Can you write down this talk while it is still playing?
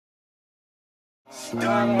I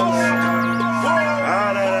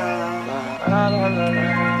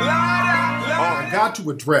got to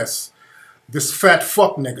address this fat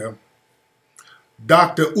fuck nigga,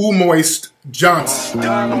 Dr. Umar Johnson.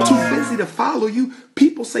 I'm too busy to follow you.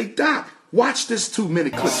 People say, Doc, watch this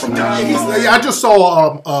 2-minute clip from Nasheed. I just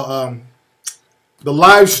saw the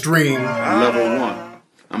live stream. Level 1.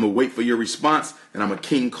 I'm going to wait for your response, and I'm going to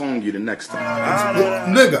King Kong you the next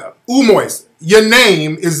time. Nigga, Umar, your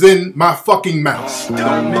name is in my fucking mouth.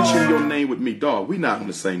 Don't mention your name with me, dog. We not on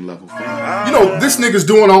the same level, fam. You know, this nigga's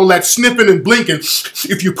doing all that sniffing and blinking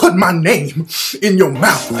if you put my name in your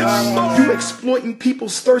mouth. You exploiting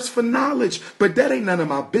people's thirst for knowledge, but that ain't none of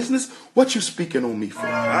my business. What you speaking on me for?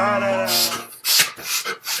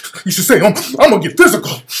 You should say, I'm gonna get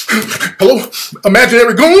physical. Hello?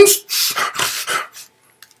 Imaginary goons?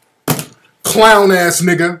 Clown ass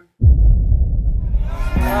nigga.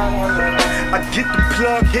 I get the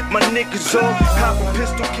plug, hit my niggas off, cop a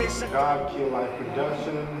pistol case. God Kill Life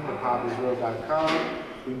Production, hiphopisreal.com.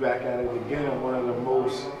 We back at it again on one of the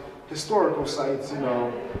most historical sites, you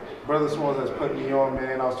know. Brother Smalls has put me on,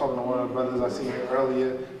 man. I was talking to one of the brothers I seen here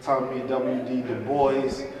earlier, telling me W.D. Du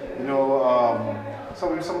Bois, you know,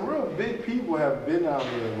 some real big people have been out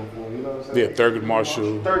here before, you know what I'm saying? Yeah, Thurgood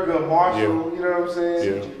Marshall. Thurgood Marshall, yeah. You know what I'm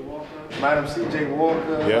saying? Yeah. Madam C.J.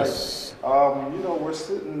 Walker. Yes. Like, you know, we're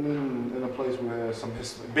sitting in a place where some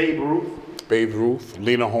history. Babe Ruth. Babe Ruth,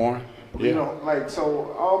 Lena Horne. Yeah. You know, like,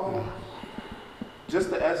 so, just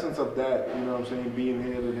the essence of that, you know what I'm saying, being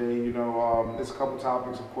here today, you know, there's a couple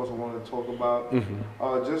topics, of course, I wanted to talk about.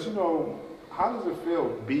 Just, you know, how does it feel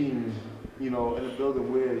being, you know, in a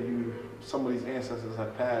building where some of these ancestors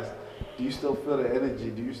have passed? Do you still feel the energy?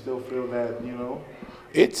 Do you still feel that, you know?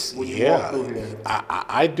 It's, yeah,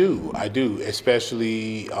 I do,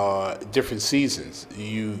 especially different seasons.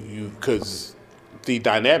 Because the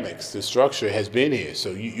dynamics, the structure has been here. So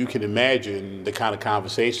you can imagine the kind of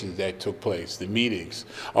conversations that took place, the meetings.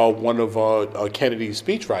 One of Kennedy's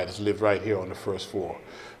speechwriters lived right here on the first floor.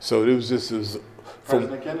 So it was just,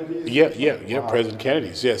 President Kennedy's? Yeah, wow. President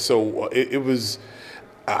Kennedy's, yeah. So it was,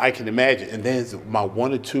 I can imagine. And then my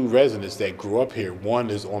 1 or 2 residents that grew up here,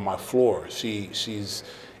 one is on my floor. She's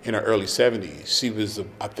in her early 70s. She was,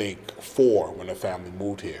 I think, 4 when her family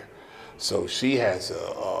moved here. So she has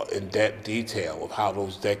in-depth detail of how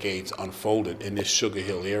those decades unfolded in this Sugar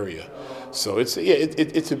Hill area. So it's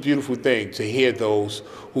a beautiful thing to hear those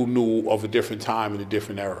who knew of a different time and a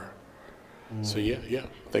different era. So yeah, I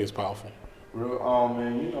think it's powerful. Real,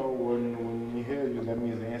 and you know, when you hear you, that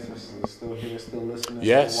means the ancestors are still here, still listening,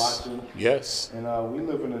 yes. still watching. Yes. And we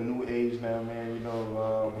live in a new age now, man, you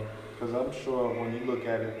know, because I'm sure when you look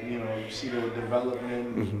at it, you know, you see the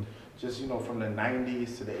development, just, you know, from the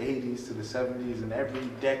 90s to the 80s to the 70s, and every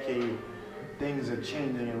decade, things are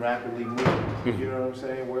changing and rapidly moving. You know what I'm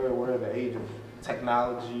saying? We're at the age of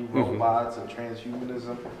technology, robots, and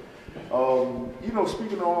transhumanism. You know,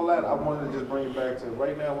 speaking of all that, I wanted to just bring it back to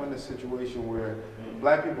right now we're in a situation where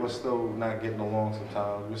black people are still not getting along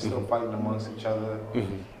sometimes. We're still fighting amongst each other.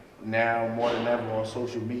 Now, more than ever, on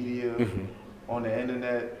social media, on the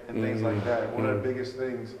internet, and things like that. One of the biggest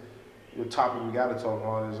things, the topic we got to talk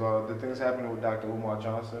on is the things happening with Dr. Umar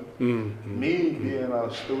Johnson. Me being a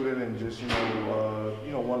student and just, you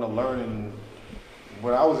know, want to learn. And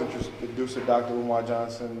when I was introduced to Dr. Umar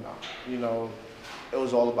Johnson, you know, it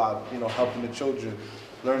was all about, you know, helping the children,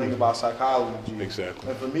 learning about psychology. Exactly.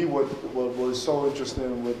 And for me, what was so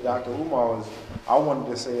interesting with Dr. Umar was, I wanted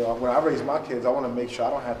to say, when I raise my kids, I want to make sure I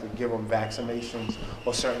don't have to give them vaccinations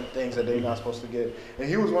or certain things that they're not supposed to get. And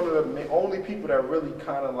he was one of the only people that really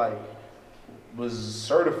kind of like was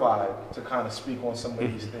certified to kind of speak on some of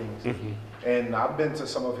these things. And I've been to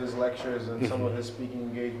some of his lectures and some of his speaking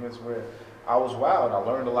engagements where I was wowed. I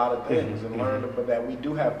learned a lot of things and learned that we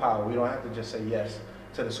do have power. We don't have to just say yes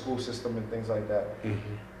to the school system and things like that.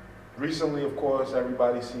 Recently, of course,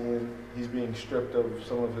 everybody's seeing he's being stripped of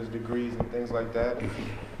some of his degrees and things like that.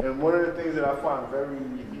 And one of the things that I find very,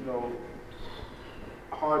 you know,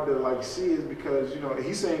 hard to like see is because, you know,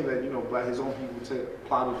 he's saying that, you know, his own people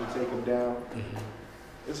plotted to take him down.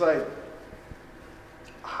 It's like,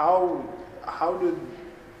 how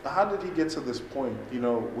did he get to this point, you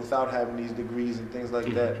know, without having these degrees and things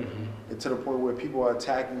like that, and to the point where people are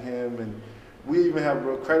attacking him? And we even have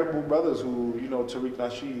credible brothers who, you know, Tariq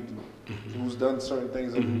Nasheed, who's done certain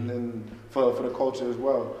things for the culture as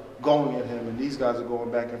well, going at him, and these guys are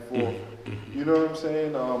going back and forth. You You know what I'm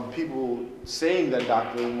saying? People saying that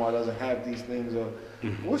Dr. Umar doesn't have these things.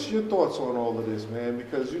 What's your thoughts on all of this, man?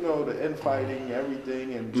 Because, you know, the infighting,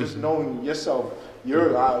 everything, and just knowing yourself,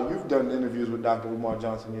 you've done interviews with Dr. Umar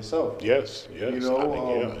Johnson yourself. Yes. You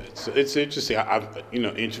know, it's interesting. I've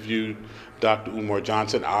interviewed Dr. Umar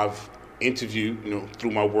Johnson. I've interviewed,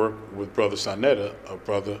 through my work with Brother Sonetta,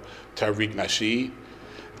 Brother Tariq Nasheed.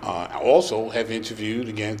 I also have interviewed,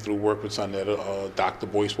 again, through work with Sonetta, Dr.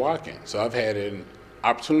 Boyce Watkins. So I've had an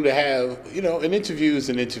opportunity to have, an interview is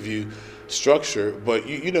an interview structure, but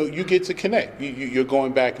you get to connect. You're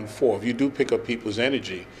going back and forth. You do pick up people's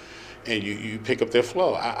energy, and you pick up their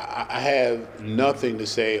flow. I have nothing to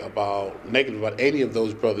say negative about any of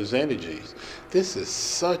those brothers' energies. This is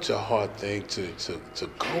such a hard thing to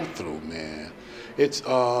go through, man. This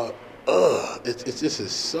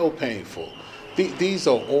is so painful. These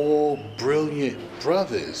are all brilliant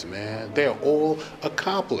brothers, man. They're all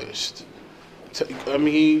accomplished. I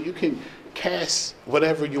mean, you can cast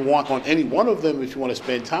whatever you want on any one of them if you want to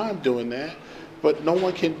spend time doing that, but no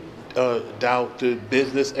one can doubt the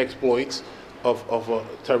business exploits of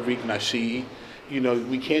Tariq Nasheed.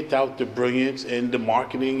 We can't doubt the brilliance and the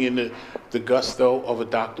marketing and the gusto of a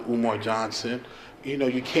Dr. Umar Johnson.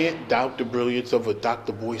 You can't doubt the brilliance of a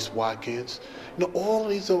Dr. Boyce Watkins. All of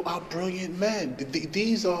these are brilliant men.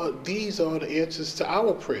 These are the answers to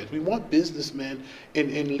our prayers. We want businessmen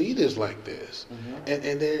and leaders like this,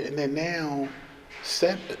 and they're now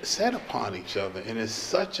set upon each other, and in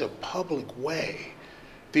such a public way.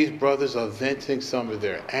 These brothers are venting some of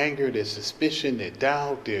their anger, their suspicion, their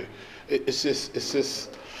doubt. It's just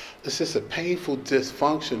a painful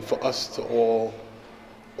dysfunction for us to all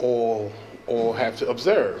have to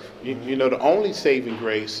observe. The only saving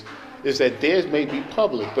grace is that theirs may be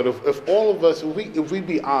public, but if all of us, if we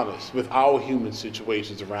be honest with our human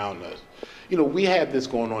situations around us, we have this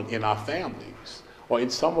going on in our families or in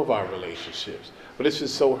some of our relationships. But it's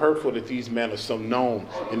just so hurtful that these men are so known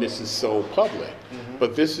and this is so public.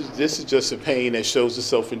 But this is just a pain that shows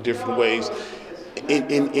itself in different ways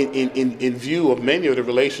in view of many of the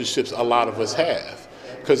relationships a lot of us have.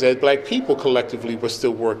 Because as black people collectively, we're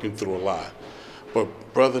still working through a lot. But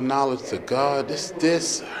brother, knowledge to God,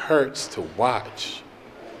 this hurts to watch.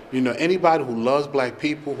 Anybody who loves black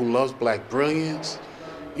people, who loves black brilliance,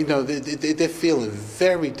 they're feeling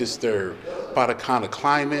very disturbed by the kind of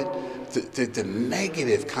climate, the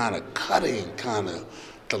negative kind of cutting, kind of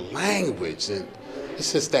the language, and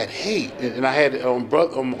it's just that hate. And I had on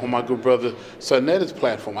my good brother Sonetta's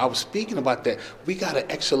platform, I was speaking about that. We got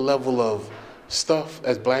an extra level of stuff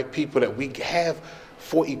as black people that we have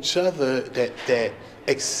for each other that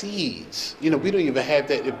exceeds. We don't even have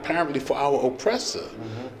that apparently for our oppressor,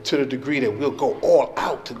 to the degree that we'll go all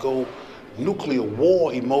out to go nuclear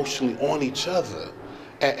war emotionally on each other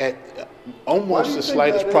at almost the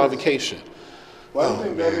slightest provocation. Why do you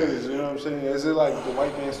think that is? You know what I'm saying? Is it like the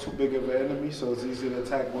white man's too big of an enemy, so it's easy to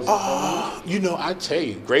attack what's I tell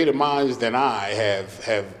you, greater minds than I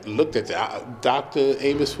have looked at that. Dr.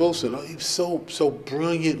 Amos Wilson, he's so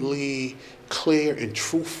brilliantly clear and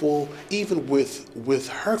truthful, even with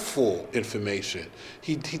hurtful information.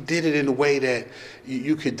 He did it in a way that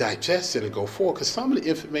you could digest it and go forward. Because some of the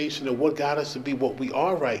information and what got us to be what we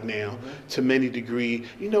are right now, to many degree,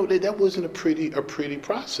 that wasn't a pretty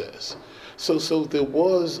process. So there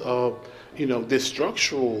was, this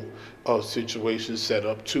structural situation set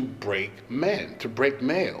up to break men, to break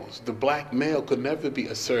males. The black male could never be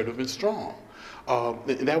assertive and strong.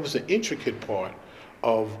 And that was an intricate part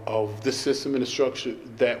of the system and the structure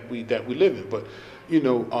that we live in. But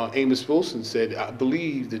Amos Wilson said, I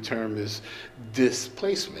believe the term is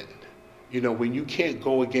displacement. When you can't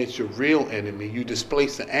go against your real enemy, you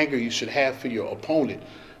displace the anger you should have for your opponent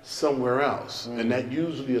somewhere else, and that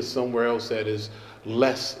usually is somewhere else that is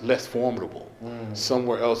less formidable.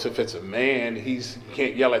 Somewhere else, if it's a man, he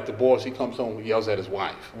can't yell at the boss. He comes home and yells at his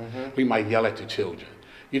wife. He might yell at the children.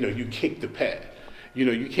 You kick the pet.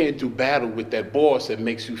 You can't do battle with that boss that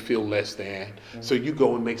makes you feel less than, so you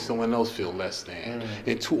go and make someone else feel less than.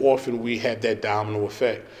 And too often we have that domino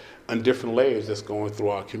effect on different layers that's going through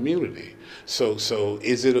our community. So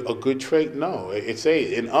is it a good trait? No.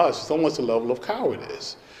 In us, it's almost a level of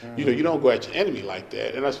cowardice. You don't go at your enemy like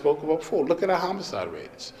that. And I spoke about before, look at our homicide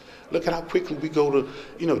rates. Look at how quickly we go to,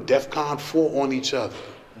 DEFCON 4 on each other.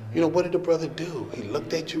 What did the brother do? He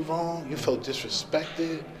looked at you wrong, you felt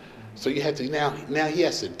disrespected. So you had to, now he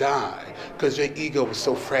has to die because your ego was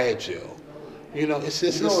so fragile. It's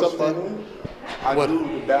just something. I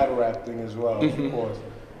do the battle rap thing as well, of course.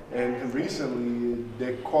 And recently,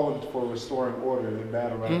 they're calling for restoring order in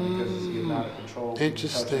battle rap because it's getting out of control.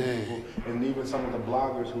 Interesting. And even some of the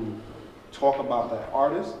bloggers who talk about the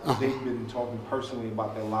artist. They've been talking personally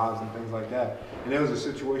about their lives and things like that. And there was a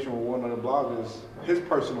situation where one of the bloggers, his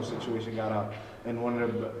personal situation got out, and one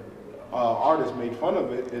of the artists made fun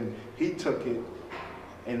of it, and he took it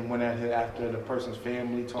and went at it after the person's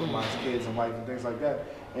family, talking about his kids and wife and things like that.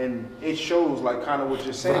 And it shows, like, kind of what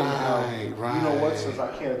you're saying. You know what? Since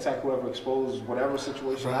I can't attack whoever exposed whatever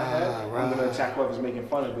situation I had, I'm going to attack whoever's making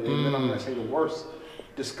fun of it. And then I'm going to say the worst,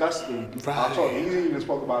 disgusting. I'll talk. He even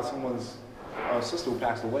spoke about someone's sister who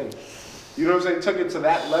passed away. You know what I'm saying? Took it to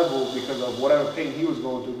that level because of whatever pain he was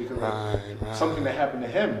going through because of something that happened to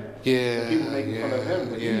him. And people making fun of him.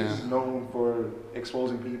 But he's known for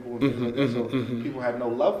exposing people and things like that. So people had no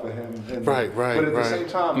love for him. And, but at the same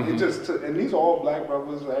time, it just and these are all black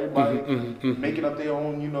brothers. Everybody making up their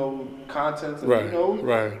own, you know, contents. And, you know,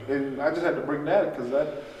 and I just had to bring that because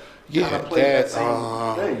that kind of plays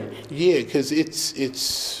that same thing. Yeah, because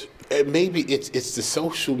it's. Maybe it's the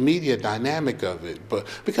social media dynamic of it, but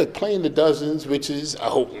because playing the dozens, which is, I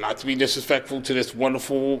hope not to be disrespectful to this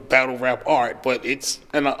wonderful battle rap art, but it's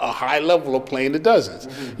a high level of playing the dozens.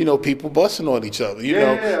 You know, people busting on each other. You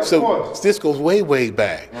know, so this goes way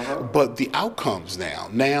back. But the outcomes now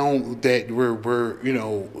that we're you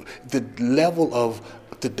know, the level of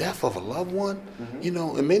the death of a loved one, you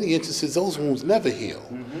know, in many instances, those wounds never heal.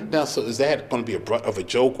 Now, so is that going to be a brunt of a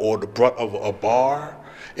joke or the brunt of a bar?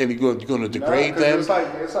 And you're going to degrade them? It's like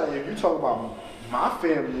if you talk about my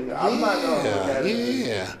family, I'm not going to look at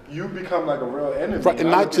it. You become like a real enemy. Right,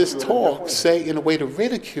 and not just talk, say in a way to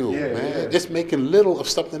ridicule, man. It's making little of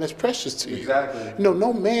something that's precious to you. Exactly. You know,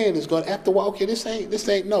 no man is going, after a while, okay, this ain't, this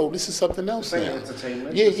is something else this now. Ain't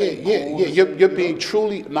entertainment. You're being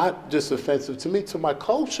truly not just offensive to me, to my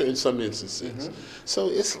culture in some instances.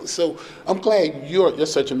 So I'm glad you're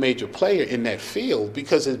such a major player in that field,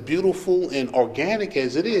 because as beautiful and organic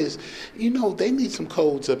as it is, you know, they need some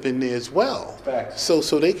codes up in there as well. So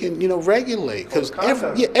they can, you know, regulate, because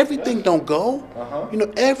everything don't go. You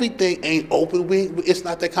know, everything ain't open. It's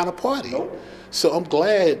not that kind of party. So I'm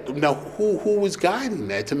glad. Now, who is guiding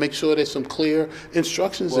that to make sure that some clear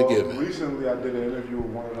instructions are given? Recently I did an interview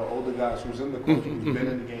with one of the older guys who's in the culture, who's been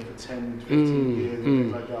in the game for 10, 15 years, and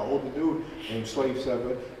things like that. Older dude named Slave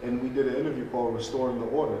Sever, and we did an interview called "Restoring the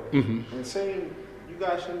Order," and saying you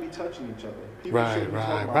guys shouldn't be touching each other. People shouldn't be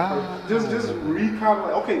talking about just kind of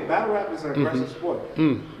like, okay, battle rap is an aggressive sport.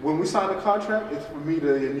 When we sign a contract, it's for me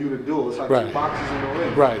and you to do. It's like two boxes in the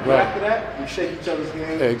ring. But after that, we shake each other's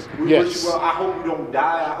hands. We wish you well. I hope you don't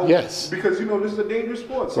die. I hope because you know this is a dangerous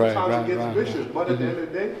sport. Sometimes it gets vicious, but at the end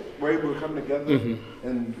of the day, we're able to come together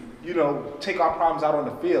and, you know, take our problems out on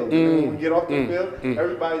the field. And then when we get off the field,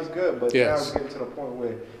 everybody's good. But now it's getting to the point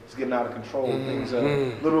where it's getting out of control. Things are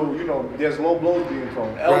little, you know, there's low blows being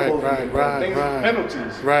thrown, elbows being thrown, things,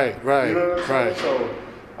 penalties. You know what I'm saying? So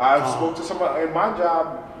I spoke to somebody, and my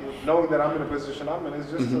job, knowing that I'm in the position I'm in,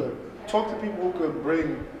 is just to talk to people who could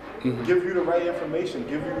bring, give you the right information,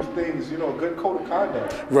 give you things, you know, a good code of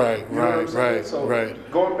conduct. So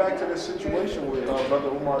going back to this situation with Brother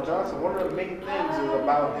Umar Johnson, one of the main things is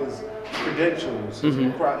about his credentials.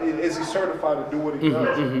 Is he certified to do what he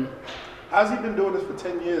does? How's he been doing this for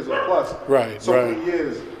 10 years or plus? Many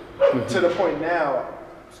years to the point now,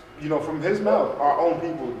 you know, from his mouth, our own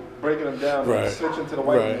people breaking him down and switching to the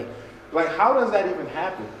white man. Like, how does that even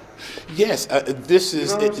happen? Yes, this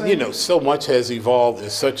is, you know, so much has evolved in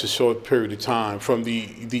such a short period of time from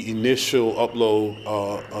the initial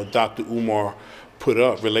upload Dr. Umar put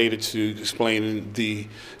up related to explaining the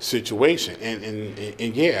situation.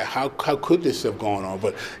 And yeah, how could this have gone on?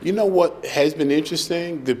 But you know what has been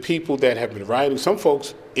interesting? The people that have been writing, some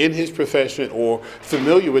folks in his profession or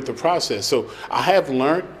familiar with the process. So I have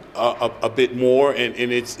learned a bit more, and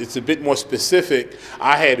it's a bit more specific.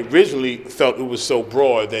 I had originally felt it was so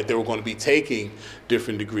broad that they were going to be taking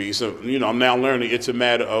different degrees. So, you know, I'm now learning it's a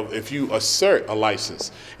matter of if you assert a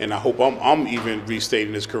license, and I hope I'm even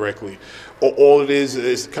restating this correctly, or all it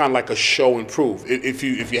is kind of like a show and prove. If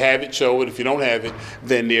you have it, show it. If you don't have it,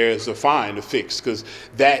 then there's a fine to fix, because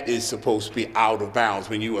that is supposed to be out of bounds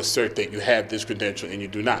when you assert that you have this credential and you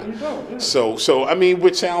do not. So I mean,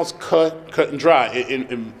 which sounds cut and dry.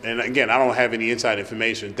 And again, I don't have any inside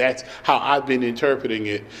information. That's how I've been interpreting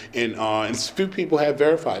it, and few people have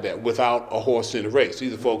verified that without a horse in the race.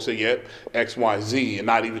 These are folks say, yep, X, Y, Z, and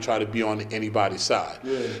not even try to be on anybody's side.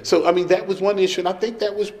 So I mean, that was one issue, and I think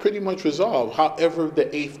that was pretty much resolved. job. However the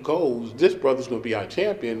 8th goes, this brother's going to be our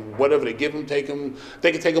champion. Whatever they give him, take him.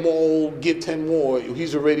 They can take him all, give 10 more.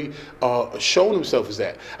 He's already shown himself as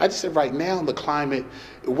that. I just said right now in the climate,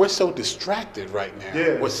 we're so distracted right now.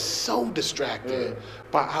 Yeah. We're so distracted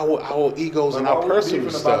by our egos and our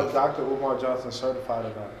personal stuff. About Dr. Umar Johnson certified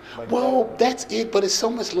or not? Like That's it, but it's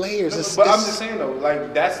so much layers. But I'm just saying though,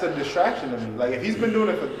 like that's the distraction to me. Like if he's been doing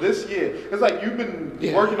it for this year, it's like you've been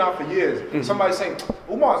working out for years. Somebody saying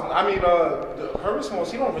Umar's, Herman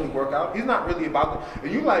Smalls, he don't really work out. He's not really about it.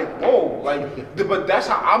 And you like, whoa, like, but that's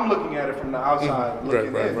how I'm looking at it from the outside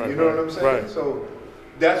looking in. You know what I'm saying? Right. So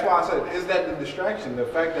that's why I said, is that the distraction? The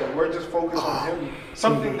fact that we're just focused on him,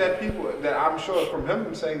 something that people, that I'm sure from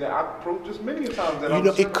him saying that I've proved just many times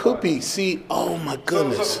that it could be. See, oh my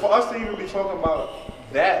goodness. So for us to even be talking about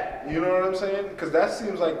that, you know what I'm saying? Because that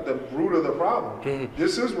seems like the root of the problem.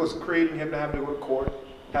 This is what's creating him to have to go to court,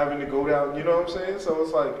 having to go down, you know what I'm saying? So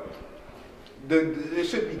it's like, it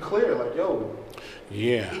should be clear, like, yo,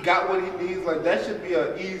 he got what he needs. Like, that should be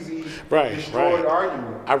an easy, destroyed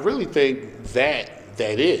argument. I really think that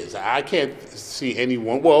is. I can't see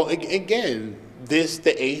anyone. Well, again, the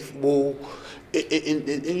 8th will.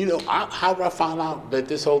 And how did I find out that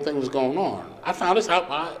this whole thing was going on? I found this out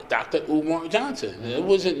by Dr. Umar Johnson. There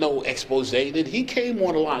wasn't no expose. He came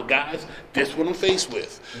on a lot, guys. This what I'm faced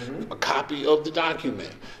with. A copy of the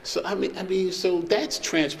document. So I mean, so that's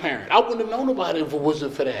transparent. I wouldn't have known about it if it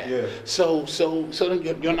wasn't for that. Yeah. So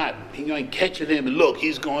you ain't catching him and look,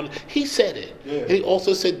 he's going. He said it. Yeah. And he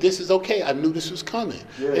also said this is okay. I knew this was coming.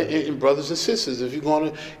 Yeah. And brothers and sisters, if you're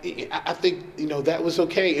going to, I think that was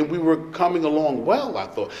okay, and we were coming along well. I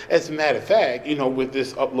thought. As a matter of fact, with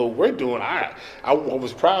this upload we're doing, I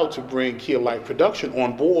was proud to bring Kia Light Production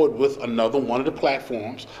on board with another one of the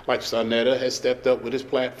platforms. Like Sonetta has stepped up with his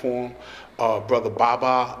platform. Brother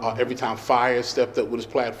Baba, Every Time Fire stepped up with his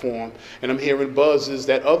platform. And I'm hearing buzzes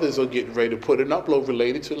that others are getting ready to put an upload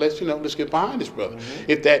related to, let's get behind this brother.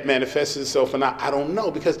 If that manifests itself or not, I don't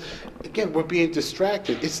know. Because, again, we're being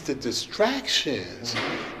distracted. It's the distractions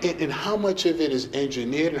and how much of it is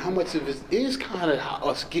engineered and how much of it is kind of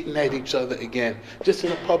us getting at each other again, just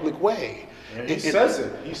in a public way. And he says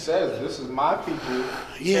it. He says, this is my people.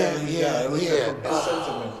 Yeah.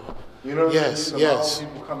 Sentiment. You know what I mean? Yes.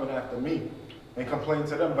 People coming after me and complain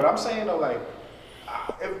to them. But I'm saying though, like,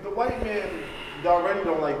 if the white man already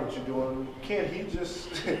don't like what you're doing, can't he just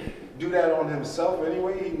do that on himself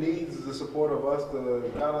anyway? He needs the support of us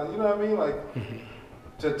to kind of, you know what I mean? Like,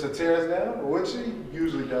 to tear us down, which he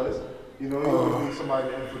usually does. He always needs somebody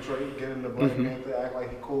to infiltrate, get in the Black Panther, act like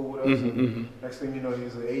he's cool with us. And next thing you know,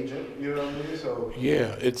 he's an agent. You know what I mean? So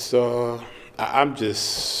yeah, it's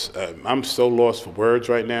I'm so lost for words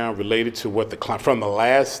right now related to what from the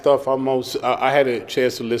last stuff I had a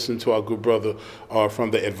chance to listen to our good brother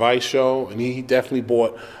from the Advice Show, and he definitely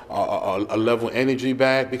brought a level of energy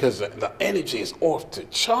back, because the energy is off the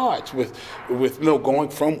charts with going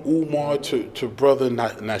from Umar to brother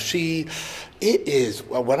Nasheed. It is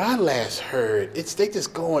what I last heard. They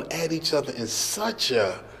just going at each other in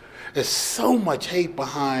there's so much hate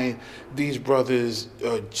behind these brothers'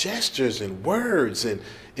 gestures and words and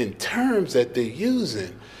in terms that they're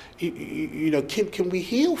using. Can we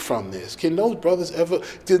heal from this? Can those brothers ever?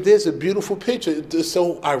 There's a beautiful picture. It's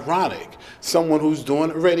so ironic. Someone who's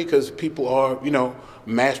doing it already, because people are,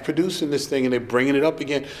 mass producing this thing and they're bringing it up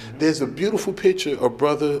again. There's a beautiful picture of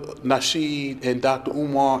brother Nasheed and Dr.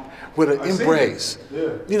 Umar with an embrace.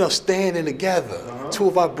 Standing together. Two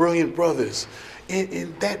of our brilliant brothers.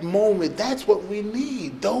 In that moment, that's what we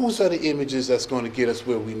need. Those are the images that's going to get us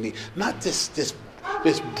where we need. Not this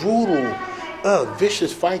brutal,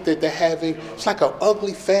 vicious fight that they're having. It's like an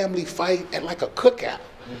ugly family fight at like a cookout.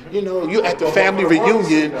 You're at the family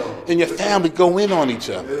reunion and your family go in on each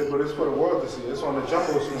other. But it's for the world to see. It's on the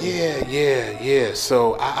jumbo screen. Yeah.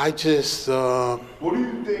 So I just. What do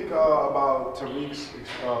you think about Tariq's,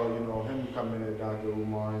 him coming in, Dr.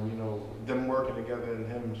 Umar, and them working together and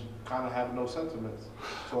him kind of having no sentiments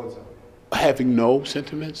towards him? Having no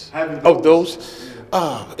sentiments? Those?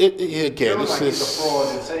 Again, it's like he's a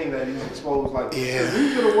fraud and saying that he's exposed. Like,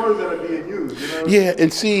 these are the words that are being used. Yeah,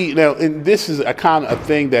 and see, now, and this is a kind of a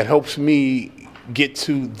thing that helps me get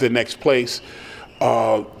to the next place.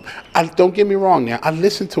 Don't get me wrong now, I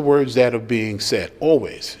listen to words that are being said,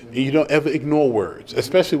 always. You don't ever ignore words,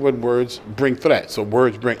 especially when words bring threats. So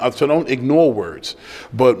words bring up, so don't ignore words.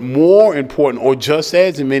 But more important, or just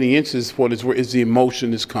as in many instances, what is where is the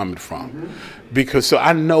emotion is coming from. Because so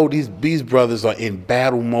I know these brothers are in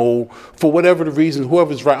battle mode for whatever the reason,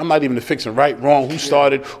 whoever's right. I'm not even fixing right, wrong, who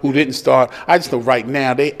started, who didn't start. I just know right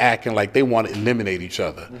now they acting like they want to eliminate each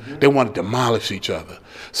other. They want to demolish each other.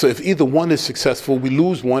 So if either one is successful, we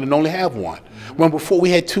lose one and only have one. When before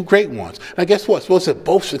we had two great ones. Now guess what? Suppose they're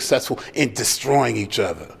both successful in destroying each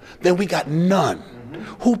other. Then we got none.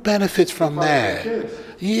 Who benefits from that?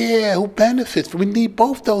 Yeah, who benefits? We need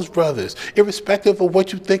both those brothers, irrespective of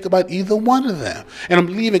what you think about either one of them. And I'm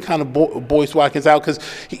leaving kind of Boyce Watkins out because,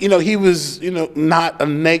 he was, not a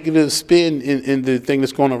negative spin in the thing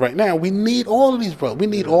that's going on right now. We need all of these brothers. We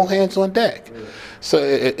need all hands on deck. So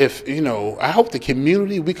if, I hope the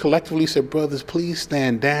community, we collectively said, brothers, please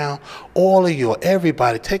stand down. All of you,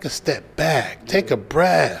 everybody, take a step back, take a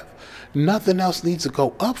breath. Nothing else needs to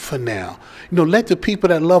go up for now. Let the people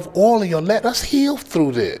that love all of you, let us heal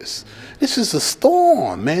through this. This is a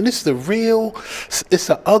storm, man. It's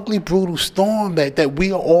an ugly, brutal storm that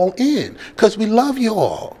we are all in because we love you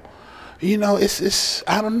all. It's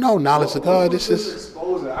I don't know, knowledge of God. This is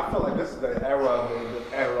exposing. I feel like this is the era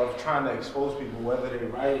of trying to expose people, whether they're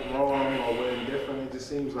right, wrong, or we're indifferent. It just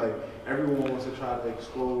seems like everyone wants to try to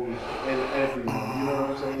expose everyone. You know what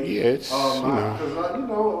I'm saying? Yeah, it's because a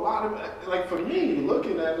lot of like for me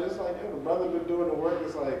looking at it, it's like the brother been doing the work.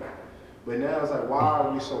 It's like, but now it's like, why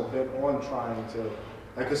are we so bent on trying to?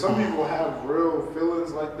 Like, cause some people have real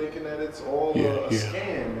feelings like thinking that it's all a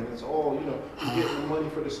scam and it's all, getting the money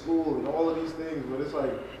for the school and all of these things. But it's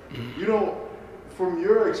like, from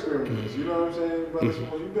your experience, you know what I'm saying? Brother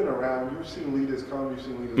Smalls, you've been around, you've seen leaders come, you've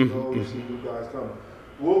seen leaders go, you've seen new guys come.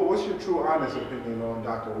 What's your true, honest opinion on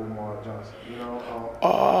Dr. Umar Johnson?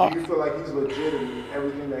 Do you feel like he's legit in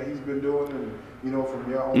everything that he's been doing, and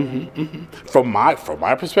from your own? From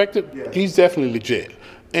my perspective, he's definitely legit,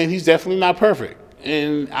 and he's definitely not perfect.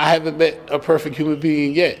 And I haven't met a perfect human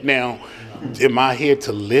being yet. Now, am I here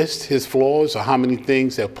to list his flaws or how many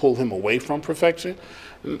things that pull him away from perfection?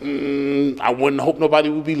 I wouldn't hope nobody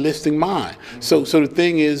would be listing mine. So the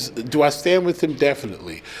thing is, do I stand with him?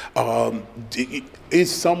 Definitely.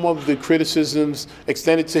 Is some of the criticisms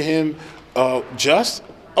extended to him just?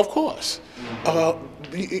 Of course. But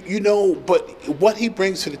what he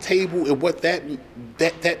brings to the table and what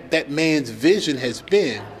that man's vision has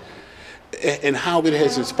been, and how it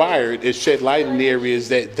has inspired, is shed light in the areas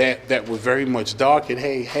that were very much dark. And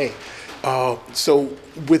hey. So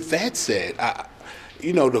with that said,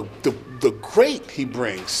 the great he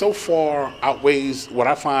brings so far outweighs what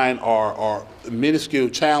I find are minuscule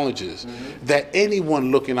challenges that anyone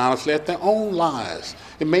looking honestly at their own lives,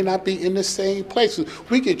 it may not be in the same place.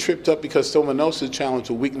 We get tripped up because someone else's challenge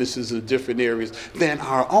or weaknesses in different areas than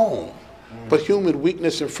our own. But human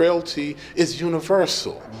weakness and frailty is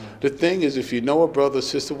universal. The thing is, if you know a brother or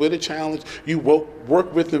sister with a challenge, you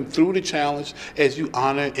work with them through the challenge as you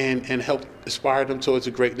honor and help inspire them towards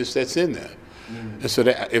the greatness that's in them. And so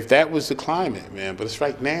that, if that was the climate, man, but it's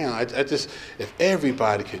right now, I just, if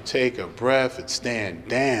everybody could take a breath and stand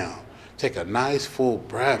down, take a nice full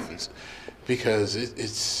breath, because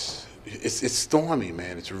it's stormy,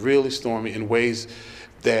 man. It's really stormy in ways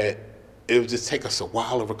that it would just take us a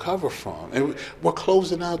while to recover from. And we're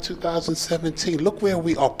closing out 2017. Look where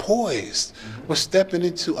we are poised. We're stepping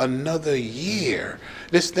into another year.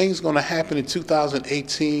 This thing's going to happen in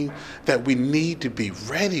 2018 that we need to be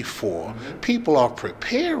ready for. People are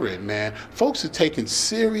preparing, man. Folks are taking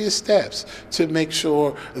serious steps to make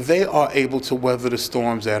sure they are able to weather the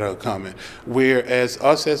storms that are coming. Whereas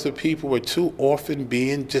us as a people are too often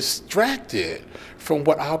being distracted from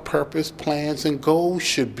what our purpose, plans, and goals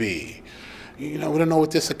should be. We don't know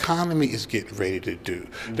what this economy is getting ready to do.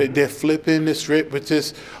 They're flipping the script with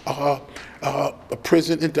this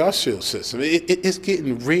prison industrial system. It's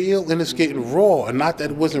getting real and it's getting raw. And not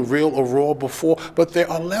that it wasn't real or raw before, but there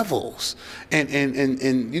are levels.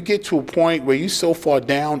 And you get to a point where you're so far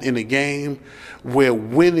down in the game where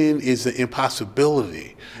winning is an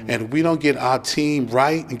impossibility. And if we don't get our team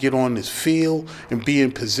right and get on this field and be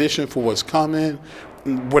in position for what's coming,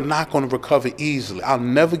 we're not going to recover easily. I'll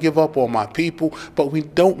never give up on my people, but we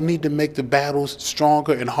don't need to make the battles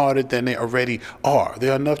stronger and harder than they already are.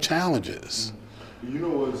 There are enough challenges. You know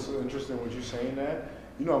what's interesting with you saying that?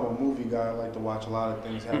 I'm a movie guy. I like to watch a lot of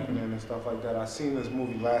things happening and stuff like that. I seen this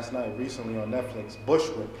movie last night recently on Netflix,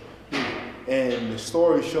 Bushwick. And the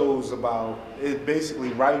story shows about it basically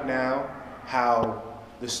right now how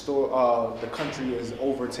the country is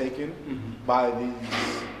overtaken by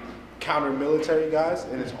these counter-military guys,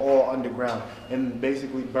 and it's all underground, and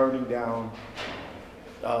basically burning down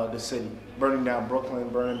the city, burning down Brooklyn,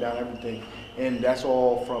 burning down everything, and that's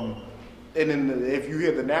all from And then if you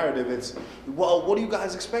hear the narrative, it's, well, what do you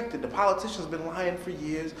guys expected? The politicians been lying for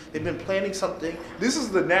years. They've been planning something. This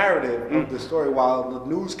is the narrative of the story, while the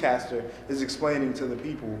newscaster is explaining to the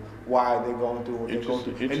people why they're going through what they're going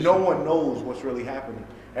through. And no one knows what's really happening.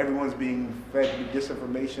 Everyone's being fed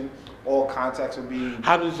disinformation. All contacts are being...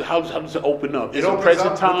 How does it open up? Is It it opens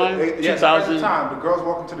present up time? with the, yes, 2000? present time. The girl's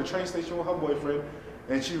walking to the train station with her boyfriend,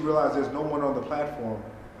 and she realizes there's no one on the platform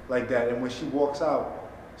like that. And when she walks out,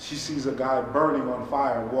 she sees a guy burning on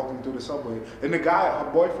fire walking through the subway. And the guy, her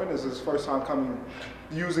boyfriend, is his first time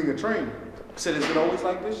using a train. Said, is it always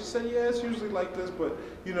like this? She said, yeah, it's usually like this, but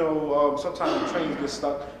you know, sometimes the trains get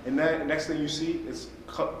stuck. And then next thing you see is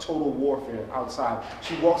total warfare outside.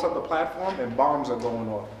 She walks up the platform and bombs are going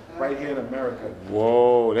off right here in America.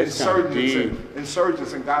 Whoa, that's kind of deep.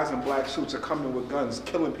 Insurgents and guys in black suits are coming with guns,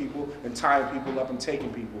 killing people and tying people up and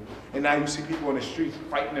taking people. And now you see people on the streets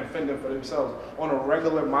fighting and fending for themselves on a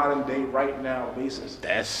regular modern day right now basis.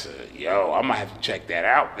 That's, yo, I might have to check that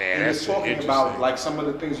out, man. And That's it's talking about like some of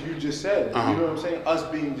the things you just said. You know what I'm saying? Us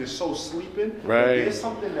being just so sleeping. Right. There's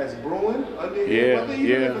something that's brewing under here, whether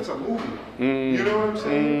even if it's a movie. You know what I'm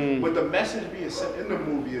saying? But the message being sent in the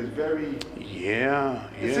movie is very...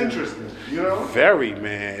 It's interesting, you know? Very,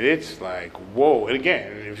 man. It's like, whoa. And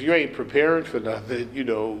again, if you ain't preparing for nothing, you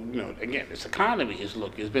know, again, this economy it's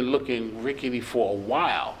been looking rickety for a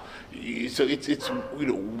while. So it's you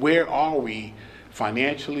know, where are we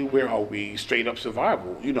financially? Where are we straight up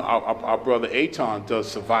survival? You know, our brother Aton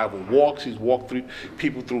does survival walks. He's walked through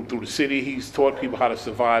the city. He's taught people how to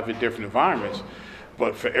survive in different environments.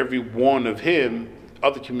 But for every one of him,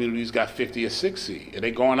 other communities got 50 or 60, and they're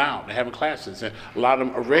going out, they're having classes, and a lot of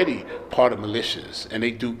them already part of militias, and they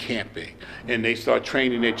do camping, and they start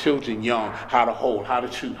training their children young how to hold, how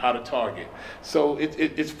to shoot, how to target. So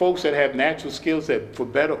it's folks that have natural skills that, for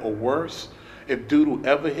better or worse, if doodle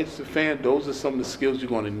ever hits the fan, those are some of the skills you're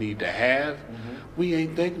going to need to have. We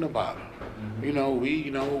ain't thinking about it. You know,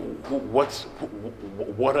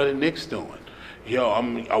 what are the Knicks doing? Yo,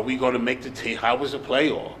 are we going to make the team? How was the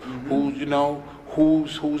playoff?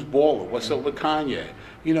 Who's balling? What's up with Kanye?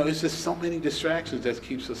 You know, it's just so many distractions that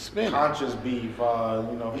keeps us spinning. Conscious beef, you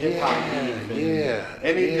know, hip hop beef.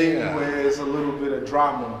 Anything where it's a little bit of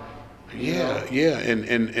drama.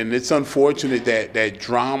 And it's unfortunate that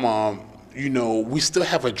drama, you know, we still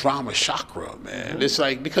have a drama chakra, man. It's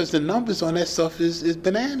like, because the numbers on that stuff is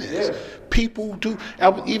bananas. People do,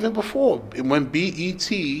 even before, when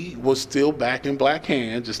BET was still back in black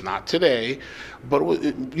hands, it's not today, but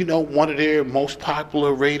you know, one of their most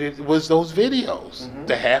popular rated was those videos,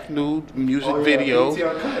 the half nude music videos.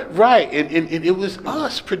 Right, and it was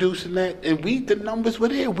us producing that, and the numbers were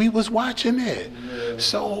there, we was watching it.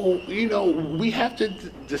 So, you know, we have to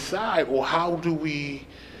decide, or how do we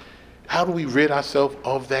rid ourselves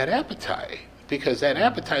of that appetite? Because that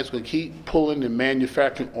appetite is going to keep pulling and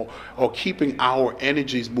manufacturing or keeping our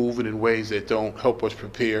energies moving in ways that don't help us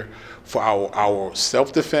prepare for our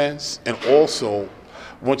self-defense. And also,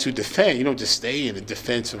 once you defend, you don't just stay in a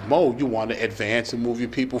defensive mode. You want to advance and move your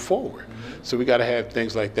people forward. So we got to have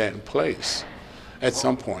things like that in place at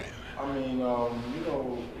some point. I mean, you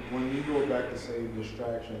know, when you go back to say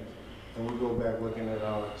distractions, and we go back looking at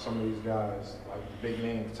some of these guys, like big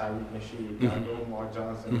names, Tariq Nasheed, Umar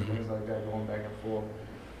Johnson, things like that, going back and forth.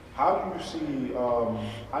 How do you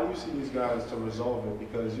see these guys to resolve it?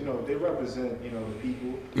 Because, you know, they represent, you know, the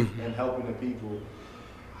people and helping the people.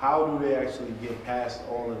 How do they actually get past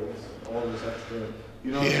all this extra?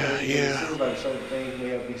 You know, it seems like certain things may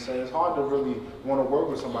have been said. It's hard to really want to work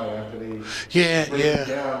with somebody after they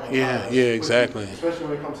exactly. Especially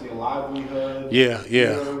when it comes to your livelihood. You know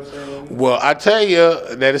what I'm saying? Well, I tell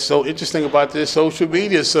you, that is so interesting about this social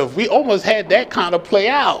media stuff. We almost had that kind of play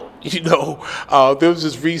out. You know, there was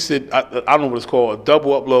this recent, I don't know what it's called, a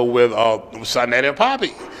double upload with Sonette and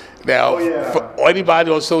Poppy. Now, for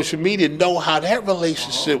anybody on social media know how that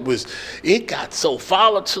relationship was. It got so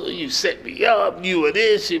volatile. You set me up, you and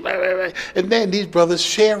this, and then these brothers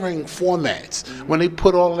sharing formats. When they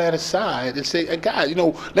put all that aside and say, hey, guys, you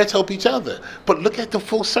know, let's help each other. But look at the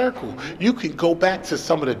full circle. You can go back to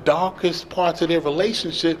some of the darkest parts of their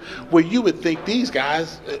relationship where you would think these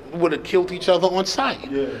guys would have killed each other on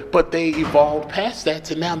sight. But they evolved past that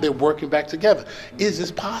to now they're working back together. Is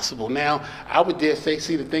this possible? Now, I would dare say,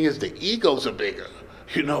 see, the thing is, the egos are bigger.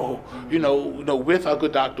 You know, with our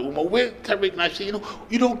good Dr. Umar, with Tariq Nasheed,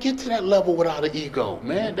 you don't get to that level without an ego,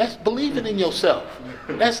 man. That's believing in yourself.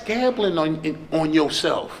 That's gambling on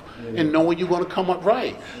yourself and knowing you're going to come up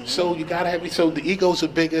right. So you got to have, so the egos are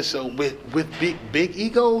bigger. So with big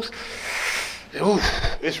egos,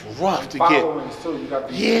 it's rough to Followings too. You got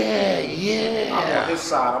the yeah. I'm on his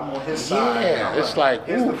side. I'm on his side. Yeah, it's like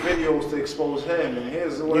here's the videos to expose him, and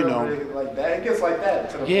here's whatever like that. It gets like that.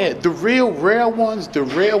 To the point. The real rare ones that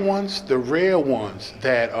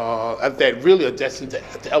really are destined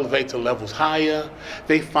to elevate to levels higher.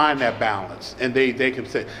 They find that balance, and they can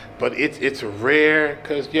say, but it's rare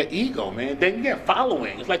because your ego, man. Then you get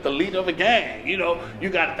following. It's like the leader of a gang. You know, you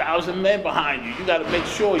got 1,000 men behind you. You got to make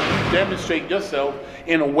sure you demonstrate yourself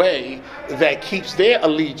in a way that keeps their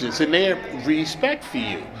allegiance and their respect for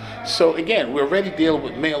you. So again, we're already dealing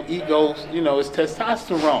with male egos. You know, it's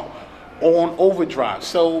testosterone on overdrive.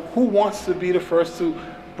 So who wants to be the first to,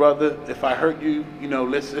 brother, if I hurt you, you know,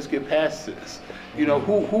 let's get past this. You know,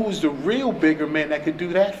 who's the real bigger man that could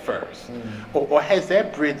do that first? Or has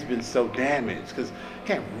that bridge been so damaged? Because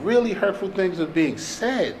again, really hurtful things are being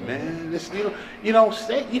said, man. This,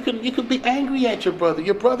 say you can be angry at your brother.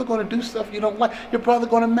 Your brother gonna do stuff you don't like. Your brother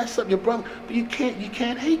gonna mess up your brother. But you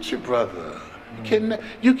can't hate your brother.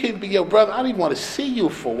 You can be your brother. I don't even want to see you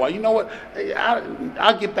for a while. You know what?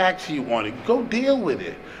 I'll get back to you on it. Go deal with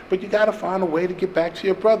it. But you got to find a way to get back to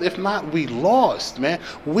your brother. If not, we lost, man.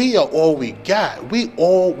 We are all we got. We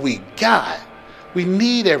all we got. We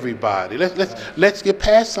need everybody. Let's get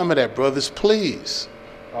past some of that, brothers, please.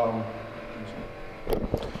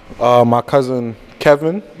 My cousin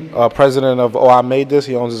Kevin, president of I Made This.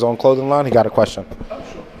 He owns his own clothing line. He got a question.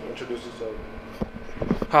 Introduce yourself.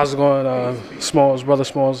 How's it going, Smalls, Brother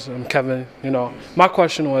Smalls, and Kevin? You know, my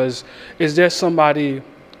question was, is there somebody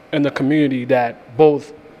in the community that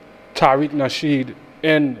both Tariq Nasheed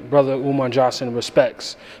and Brother Umar Johnson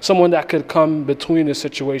respects? Someone that could come between the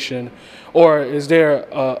situation, or is there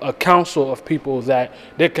a council of people that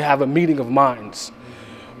they could have a meeting of minds?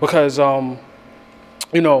 Because,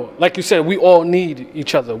 you know, like you said, we all need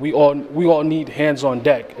each other. We all need hands on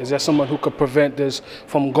deck. Is there someone who could prevent this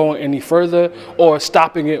from going any further, or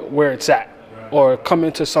stopping it where it's at, or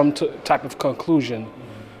coming to some type of conclusion?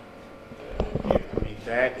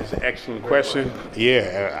 That is an excellent question.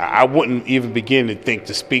 Yeah, I wouldn't even begin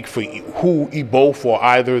to speak for who both or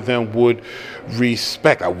either of them would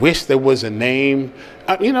respect. I wish there was a name.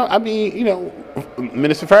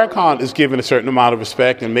 Minister Farrakhan is given a certain amount of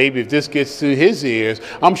respect, and maybe if this gets to his ears,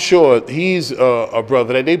 I'm sure he's a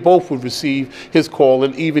brother that they both would receive his call,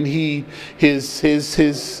 and even his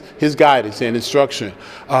guidance and instruction.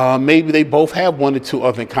 Maybe they both have one or two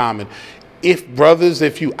other in common.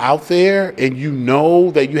 If you out there and you know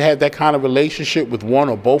that you have that kind of relationship with one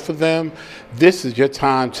or both of them, this is your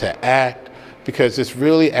time to act, because it's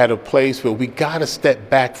really at a place where we got to step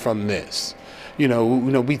back from this.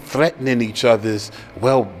 We threatening each other's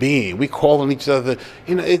well-being. We calling each other,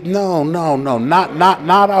 not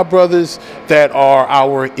our brothers that are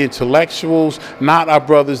our intellectuals, not our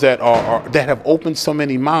brothers that have opened so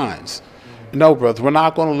many minds. No, brother, we're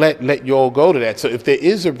not going to let y'all go to that. So if there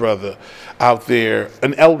is a brother out there,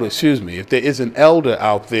 if there is an elder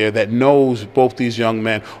out there that knows both these young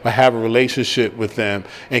men or have a relationship with them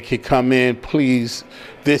and can come in, please,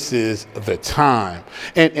 this is the time.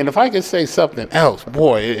 And if I could say something else,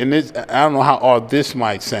 boy, and this, I don't know how odd this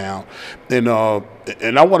might sound, and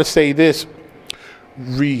I want to say this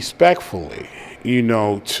respectfully,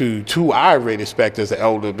 to I already respect as an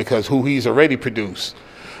elder, because who he's already produced.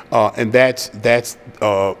 And that's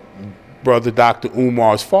Brother Dr.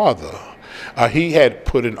 Umar's father. He had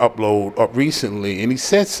put an upload up recently, and he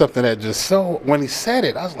said something that when he said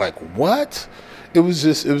it, I was like, what? It was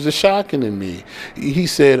just shocking to me. He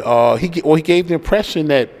said, he gave the impression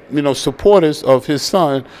that, supporters of his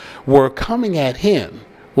son were coming at him,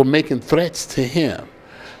 were making threats to him,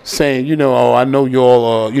 saying, I know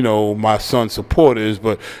y'all are, my son's supporters,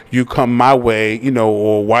 but you come my way,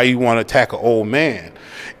 or why you want to attack an old man.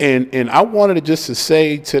 And I wanted to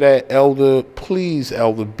say to that elder, please,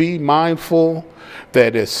 elder, be mindful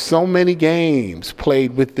that there's so many games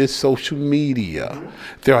played with this social media.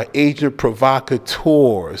 There are agent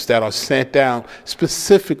provocateurs that are sent down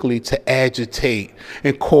specifically to agitate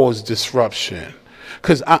and cause disruption.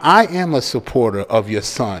 Because I am a supporter of your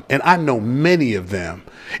son, and I know many of them,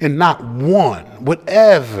 and not one would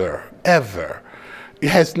ever it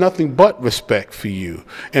has nothing but respect for you.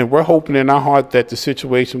 And we're hoping in our heart that the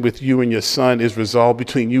situation with you and your son is resolved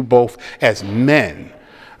between you both as men.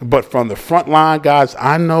 But from the front line, guys,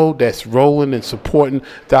 I know that's rolling and supporting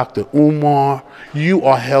Dr. Umar. You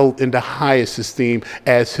are held in the highest esteem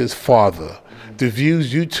as his father. The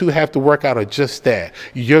views you two have to work out are just that.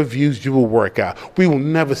 Your views you will work out. We will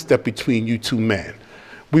never step between you two men.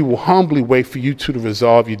 We will humbly wait for you two to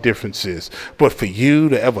resolve your differences. But for you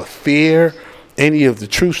to ever fear any of the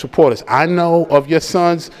true supporters I know of your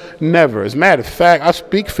sons, never. As a matter of fact, I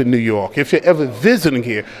speak for New York. If you're ever visiting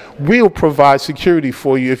here, we'll provide security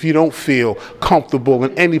for you if you don't feel comfortable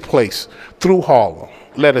in any place through Harlem.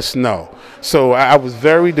 Let us know. So I was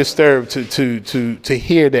very disturbed to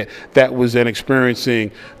hear that was an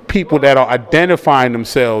experiencing people that are identifying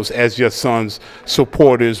themselves as your son's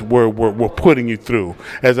supporters were putting you through.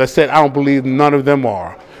 As I said, I don't believe none of them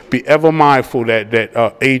are. Be ever mindful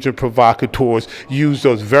that agent provocateurs use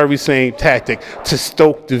those very same tactics to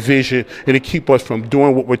stoke division and to keep us from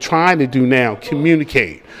doing what we're trying to do now,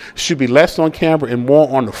 communicate. Should be less on camera and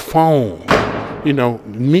more on the phone. You know,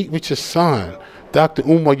 meet with your son. Dr.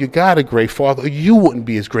 Umar, you got a great father. You wouldn't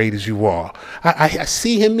be as great as you are. I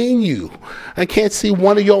see him in you. I can't see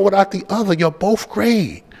one of y'all without the other. You're both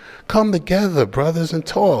great. Come together, brothers, and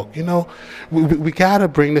talk. You know, we got to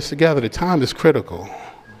bring this together. The time is critical.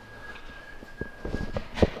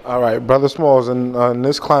 All right, Brother Smalls, in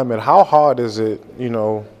this climate, how hard is it, you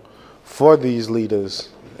know, for these leaders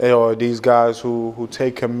or these guys who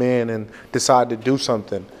take command and decide to do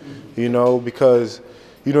something, you know, because,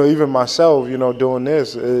 you know, even myself, you know, doing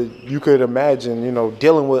this, you could imagine, you know,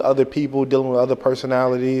 dealing with other people, dealing with other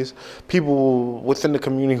personalities, people within the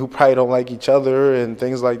community who probably don't like each other and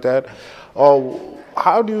things like that.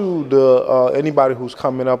 How do anybody who's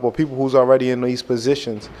coming up or people who's already in these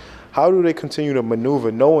positions, how do they continue to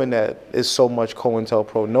maneuver knowing that it's so much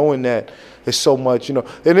COINTELPRO, knowing that it's so much, you know,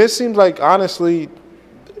 and it seems like, honestly,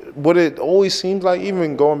 what it always seems like,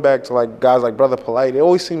 even going back to like guys like Brother Polite, it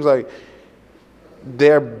always seems like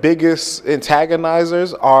their biggest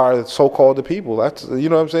antagonizers are so-called the people. That's, you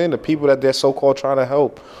know what I'm saying? The people that they're so-called trying to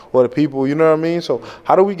help, or the people, you know what I mean? So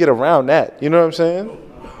how do we get around that? You know what I'm saying?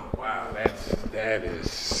 Wow,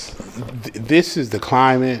 this is the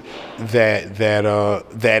climate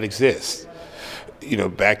that exists. You know,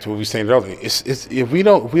 back to what we were saying earlier. If we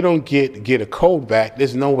don't get a code back,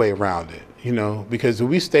 there's no way around it. You know, because if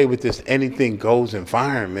we stay with this anything goes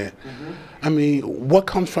environment, I mean, what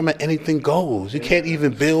comes from an anything goes? You can't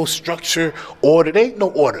even build structure, order. There ain't no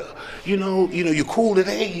order. You know, you're cool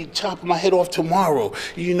today, you chop my head off tomorrow.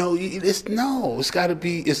 You know, it's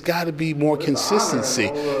gotta be more consistency.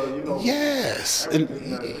 Yes, and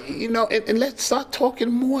you know, and let's start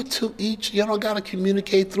talking more to each. You know, gotta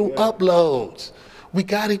communicate through uploads. We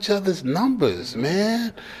got each other's numbers,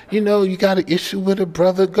 man. You know, you got an issue with a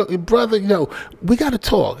brother. Brother, you know, we got to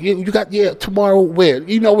talk. You got, tomorrow where?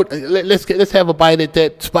 You know what? Let's have a bite at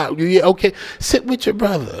that spot. Yeah, okay. Sit with your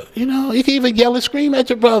brother. You know, you can even yell and scream at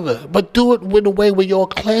your brother, but do it in a way where you'll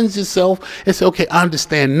cleanse yourself and say, okay, I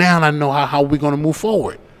understand now and I know how we're going to move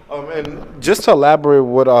forward. And just to elaborate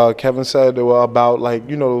what Kevin said about, like,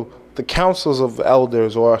 you know, the councils of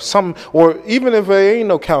elders or even if there ain't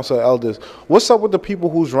no council of elders, what's up with the people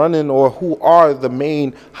who's running or who are the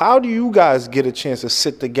main? How do you guys get a chance to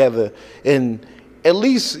sit together and at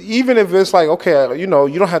least, even if it's like, okay, you know,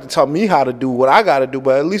 you don't have to tell me how to do what I got to do,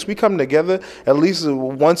 but at least we come together at least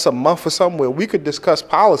once a month or something where we could discuss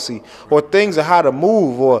policy or things of how to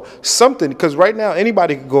move or something. Because right now,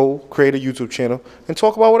 anybody could go create a YouTube channel and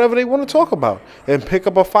talk about whatever they want to talk about and pick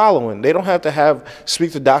up a following. They don't have to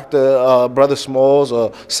speak to Dr. Brother Smalls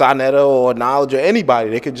or Sonetta or Knowledge or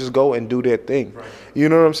anybody. They could just go and do their thing. Right. You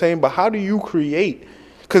know what I'm saying? But how do you create?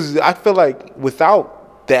 Because I feel like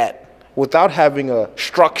without that, without having a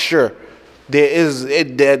structure,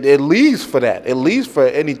 it leaves for that. It leaves for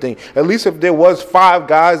anything. At least if there was 5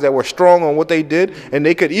 guys that were strong on what they did, and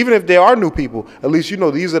they could, even if there are new people, at least, you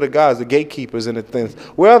know, these are the guys, the gatekeepers and the things.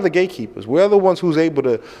 Where are the gatekeepers? Where are the ones who's able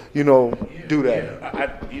to, you know, do that?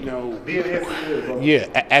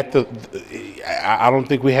 I don't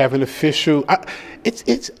think we have an official.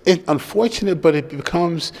 It's unfortunate, but it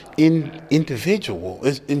becomes individual.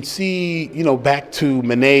 And see, you know, back to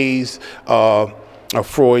Monet's,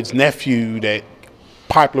 Freud's nephew that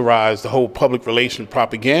popularized the whole public relation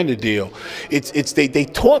propaganda deal. They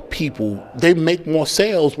taught people they make more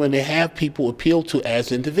sales when they have people appeal to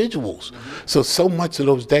as individuals. So much of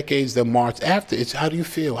those decades that march after, it's how do you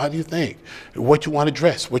feel, how do you think, what you want to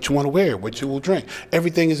dress, what you want to wear, what you will drink.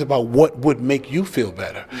 Everything is about what would make you feel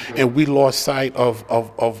better. And we lost sight of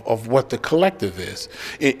what the collective is.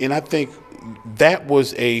 And I think that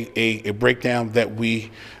was a breakdown that we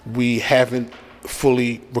haven't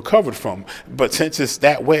fully recovered from. But since it's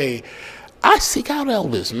that way, I seek out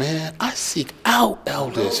elders, man.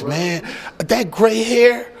 That gray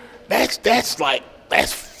hair, that's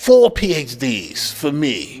 4 PhDs for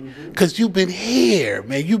me, because you've been here,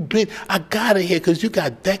 man. I got it here because you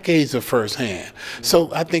got decades of firsthand.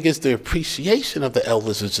 So I think it's the appreciation of the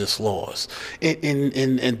elders is just lost.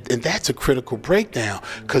 And that's a critical breakdown,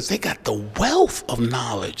 because they got the wealth of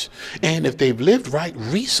knowledge. And if they've lived right,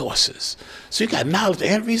 resources. So you got knowledge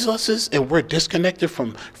and resources, and we're disconnected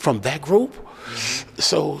from that group.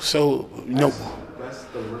 So you know. That's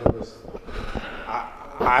the realest.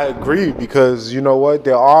 I agree, because you know what,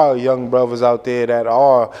 there are young brothers out there that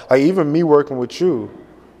are like, even me working with you,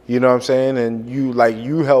 you know what I'm saying, and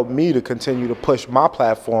you helped me to continue to push my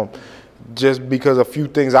platform, just because a few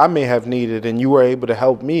things I may have needed, and you were able to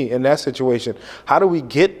help me in that situation. How do we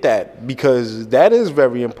get that? Because that is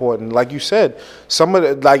very important. Like you said,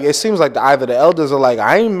 it seems like either the elders are like,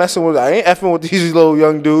 I ain't effing with these little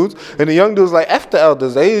young dudes, and the young dudes like, F the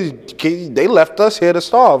elders. They left us here to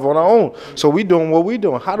starve on our own. So we doing what we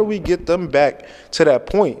doing. How do we get them back to that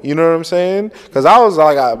point? You know what I'm saying? Because I was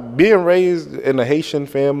like, being raised in a Haitian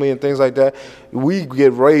family and things like that, we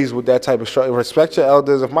get raised with that type of structure. Respect your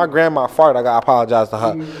elders. If my grandma fart, I gotta apologize to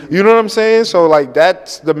her. You know what I'm saying? So like,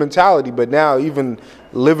 that's the mentality. But now, even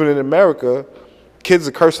living in America, kids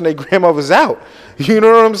are cursing their grandmothers out. You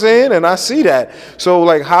know what I'm saying? And I see that. So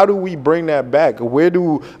like, how do we bring that back?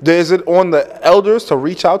 Is it on the elders to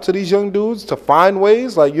reach out to these young dudes to find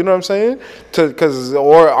ways? Like, you know what I'm saying?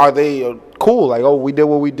 Or are they cool? Like, oh, we did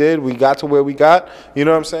what we did. We got to where we got. You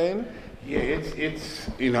know what I'm saying? Yeah, it's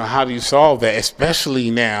how do you solve that?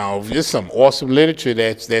 Especially now, there's some awesome literature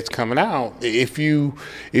that's coming out. If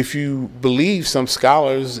you believe some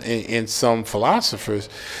scholars and some philosophers,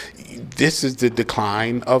 this is the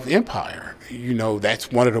decline of empire.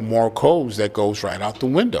 That's one of the moral codes that goes right out the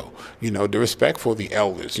window. The respect for the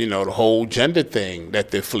elders. The whole gender thing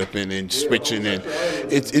that they're flipping and switching, and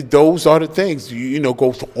those are the things.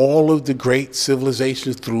 Go through all of the great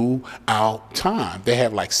civilizations throughout time. They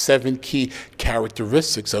have like 7 key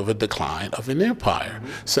characteristics of a decline of an empire.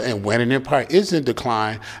 So, and when an empire is in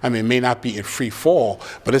decline, it may not be in free fall,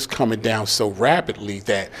 but it's coming down so rapidly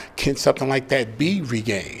that can something like that be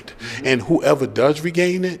regained? And whoever does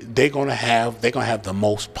regain it, they're gonna have the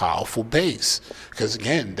most powerful base, because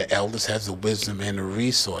again, the elders has the wisdom and the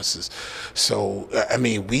resources. So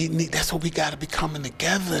that's what we got to be coming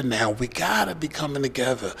together now. We got to be coming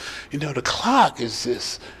together. The clock is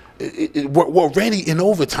this. We're already in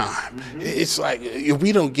overtime. It's like, if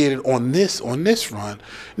we don't get it on this run,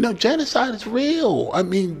 genocide is real.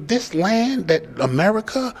 This land, that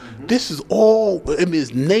America, this is all,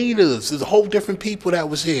 it's natives. There's a whole different people that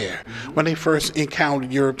was here when they first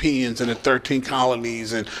encountered Europeans in the 13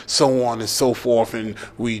 colonies and so on and so forth. And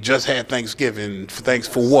we just had Thanksgiving. Thanks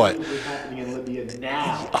for what?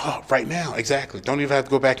 Right now, exactly. Don't even have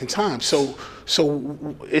to go back in time. So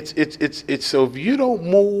it's so if you don't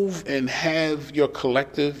move and have your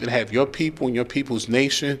collective and have your people and your people's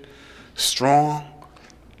nation strong,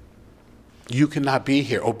 you cannot be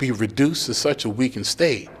here or be reduced to such a weakened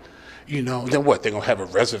state. Then what? They're gonna have a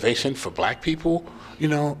reservation for black people,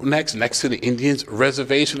 next to the Indians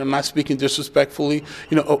reservation. I'm not speaking disrespectfully,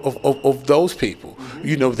 of those people.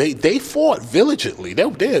 They fought valiantly.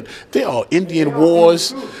 They are Indian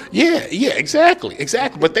wars. Yeah, exactly.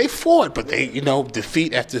 But they fought, but they,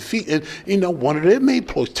 defeat after defeat. And, one of their main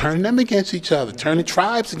ploys, turning them against each other, turning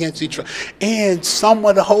tribes against each other. And some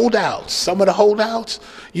of the holdouts, some of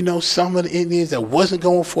the Indians that wasn't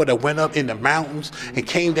going for it, that went up in the mountains and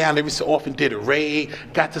came down every so often, did a raid,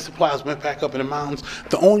 got the supplies, went back up in the mountains.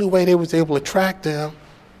 The only way they was able to track them,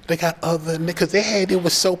 they got because it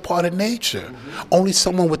was so part of nature. Only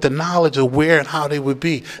someone with the knowledge of where and how they would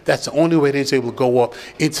be, that's the only way they was able to go up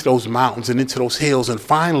into those mountains and into those hills and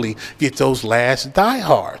finally get those last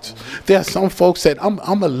diehards. There are some folks that I'm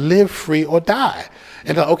going to live free or die.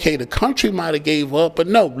 And okay, the country might have gave up, but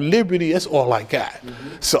no, liberty, that's all I got.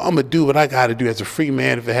 So I'm going to do what I got to do as a free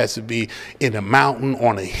man. If it has to be in a mountain,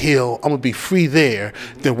 on a hill, I'm going to be free there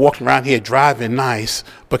than walking around here driving nice,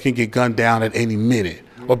 but can get gunned down at any minute.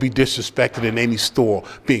 Or be disrespected in any store,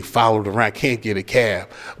 being followed around, can't get a cab.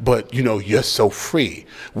 But, you're so free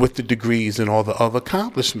with the degrees and all the other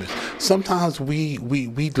accomplishments. Sometimes we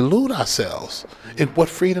delude ourselves in what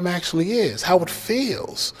freedom actually is, how it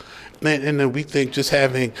feels. And then we think just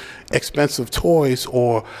having expensive toys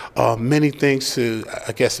or many things to,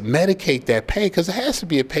 I guess, medicate that pain, because it has to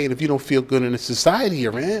be a pain if you don't feel good in the society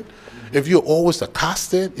you're in. If you're always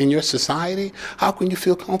accosted in your society, how can you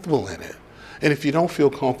feel comfortable in it? And if you don't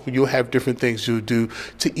feel comfortable, you'll have different things you'll do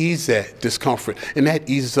to ease that discomfort. And that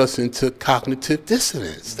eases us into cognitive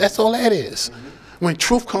dissonance. That's all that is. when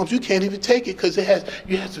truth comes, you can't even take it because you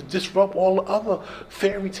have to disrupt all the other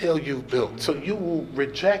fairy tale you've built. So you will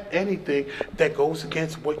reject anything that goes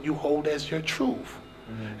against what you hold as your truth.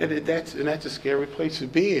 And that's a scary place to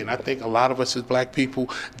be in. I think a lot of us as black people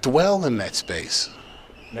dwell in that space.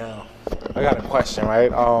 Now, I got a question,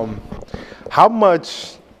 right? How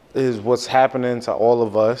much is what's happening to all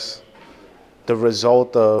of us the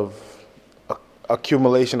result of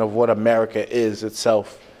accumulation of what America is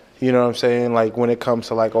itself? You know what I'm saying? Like when it comes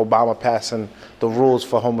to like Obama passing the rules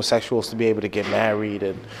for homosexuals to be able to get married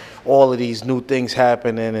and all of these new things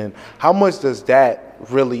happening, and how much does that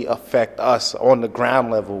really affect us on the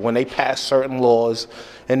ground level when they pass certain laws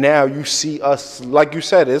and now you see us, like you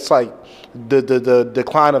said, it's like the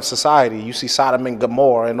decline of society. You see Sodom and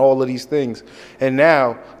Gomorrah and all of these things, and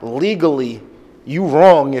now legally you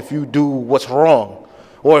wrong if you do what's wrong,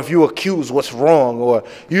 or if you accuse what's wrong, or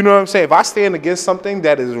you know what I'm saying? If I stand against something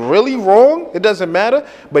that is really wrong, it doesn't matter,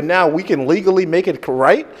 but now we can legally make it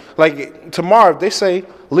right. Like tomorrow, if they say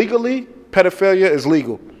legally pedophilia is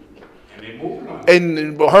legal,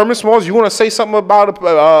 and Herman Smalls, you want to say something about it?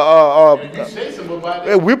 If you say something about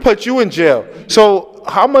it, we'll put you in jail. So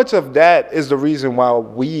how much of that is the reason why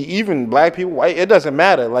we, even black people, white, it doesn't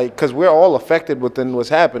matter, like, because we're all affected within what's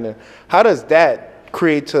happening. How does that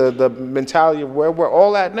create to the mentality of where we're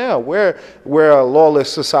all at now? We're a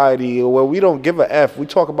lawless society where we don't give a F. We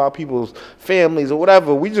talk about people's families or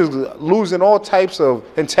whatever. We just losing all types of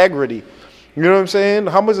integrity. You know what I'm saying?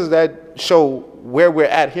 How much does that show where we're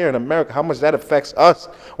at here in America? How much that affects us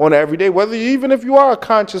on an everyday? Whether even if you are a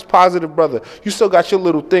conscious, positive brother, you still got your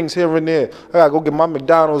little things here and there. I gotta go get my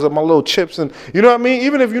McDonald's and my little chips, and you know what I mean?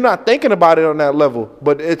 Even if you're not thinking about it on that level,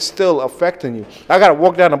 but it's still affecting you. I gotta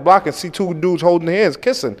walk down the block and see two dudes holding hands,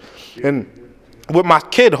 kissing, and with my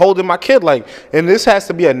kid, holding my kid, like, and this has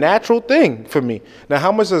to be a natural thing for me. Now,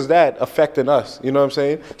 how much is that affecting us? You know what I'm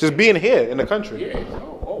saying? Just being here in the country. yeah,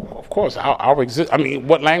 of course, our exist. I mean,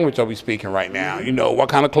 what language are we speaking right now? You know, what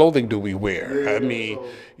kind of clothing do we wear? I mean,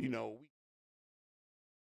 you know.